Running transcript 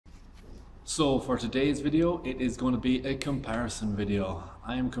So for today's video, it is going to be a comparison video.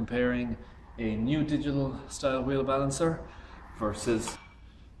 I am comparing a new digital style wheel balancer versus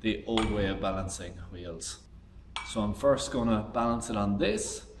the old way of balancing wheels. So I'm first going to balance it on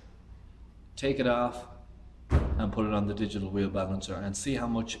this, take it off and put it on the digital wheel balancer and see how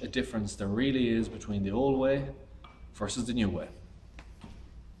much a difference there really is between the old way versus the new way.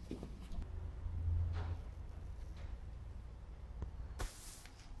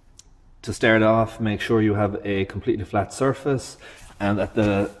 To start off, make sure you have a completely flat surface and that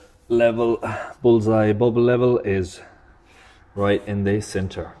the level, bullseye bubble level is right in the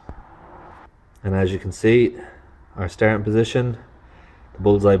center. And as you can see, our starting position, the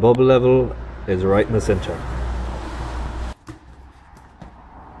bullseye bubble level is right in the center.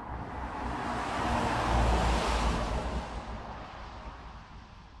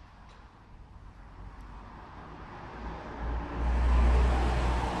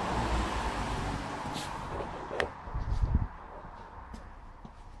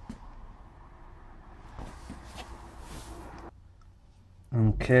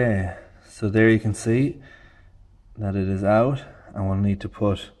 Okay, so there you can see that it is out, and we'll need to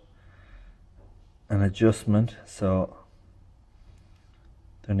put an adjustment, so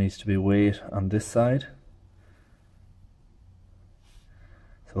there needs to be weight on this side.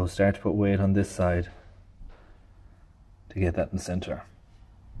 So we'll start to put weight on this side to get that in the center.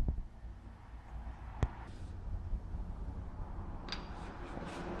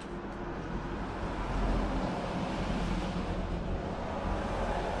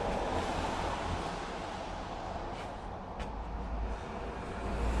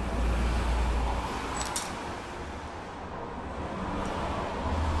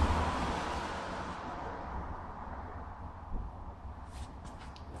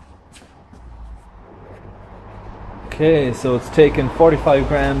 Okay, so it's taken 45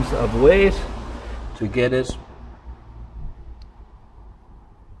 grams of weight to get it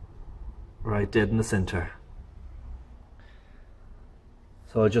right dead in the center.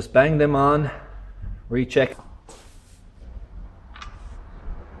 So I'll just bang them on, recheck.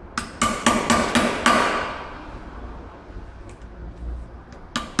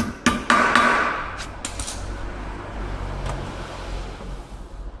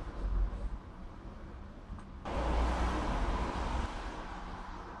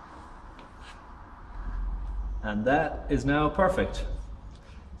 And that is now perfect,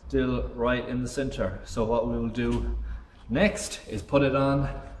 still right in the center. So what we will do next is put it on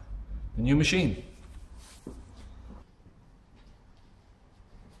the new machine.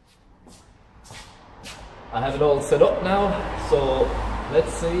 I have it all set up now, so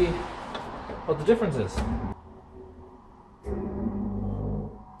let's see what the difference is.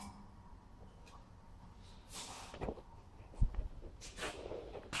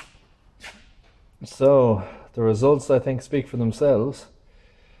 So the results, I think, speak for themselves.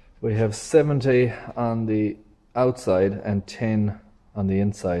 We have 70 on the outside and 10 on the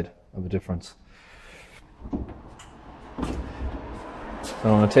inside of a difference. So I'm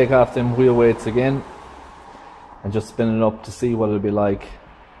going to take off them wheel weights again and just spin it up to see what it would be like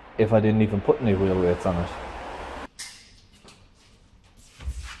if I didn't even put any wheel weights on it.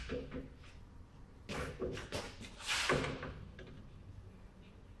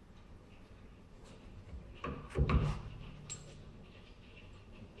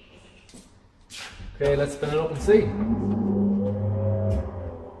 Okay, let's spin it up and see.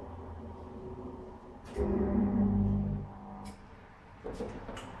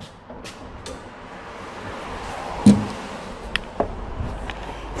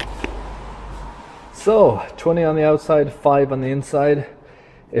 So, 20 on the outside, 5 on the inside.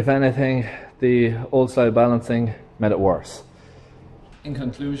 If anything, the old style balancing made it worse. In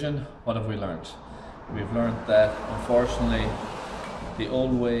conclusion, what have we learned? We've learned that, unfortunately, the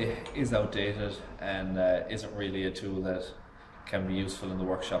old way is outdated and isn't really a tool that can be useful in the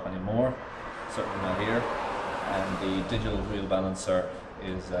workshop anymore, certainly not here, and the digital wheel balancer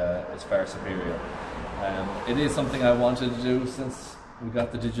is far superior. It is something I wanted to do since we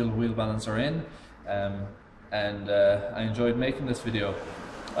got the digital wheel balancer in, and I enjoyed making this video.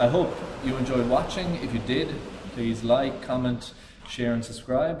 I hope you enjoyed watching. If you did, please like, comment, share and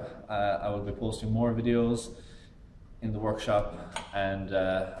subscribe. I will be posting more videos in the workshop and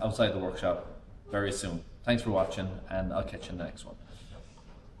outside the workshop very soon. Thanks for watching, and I'll catch you in the next one.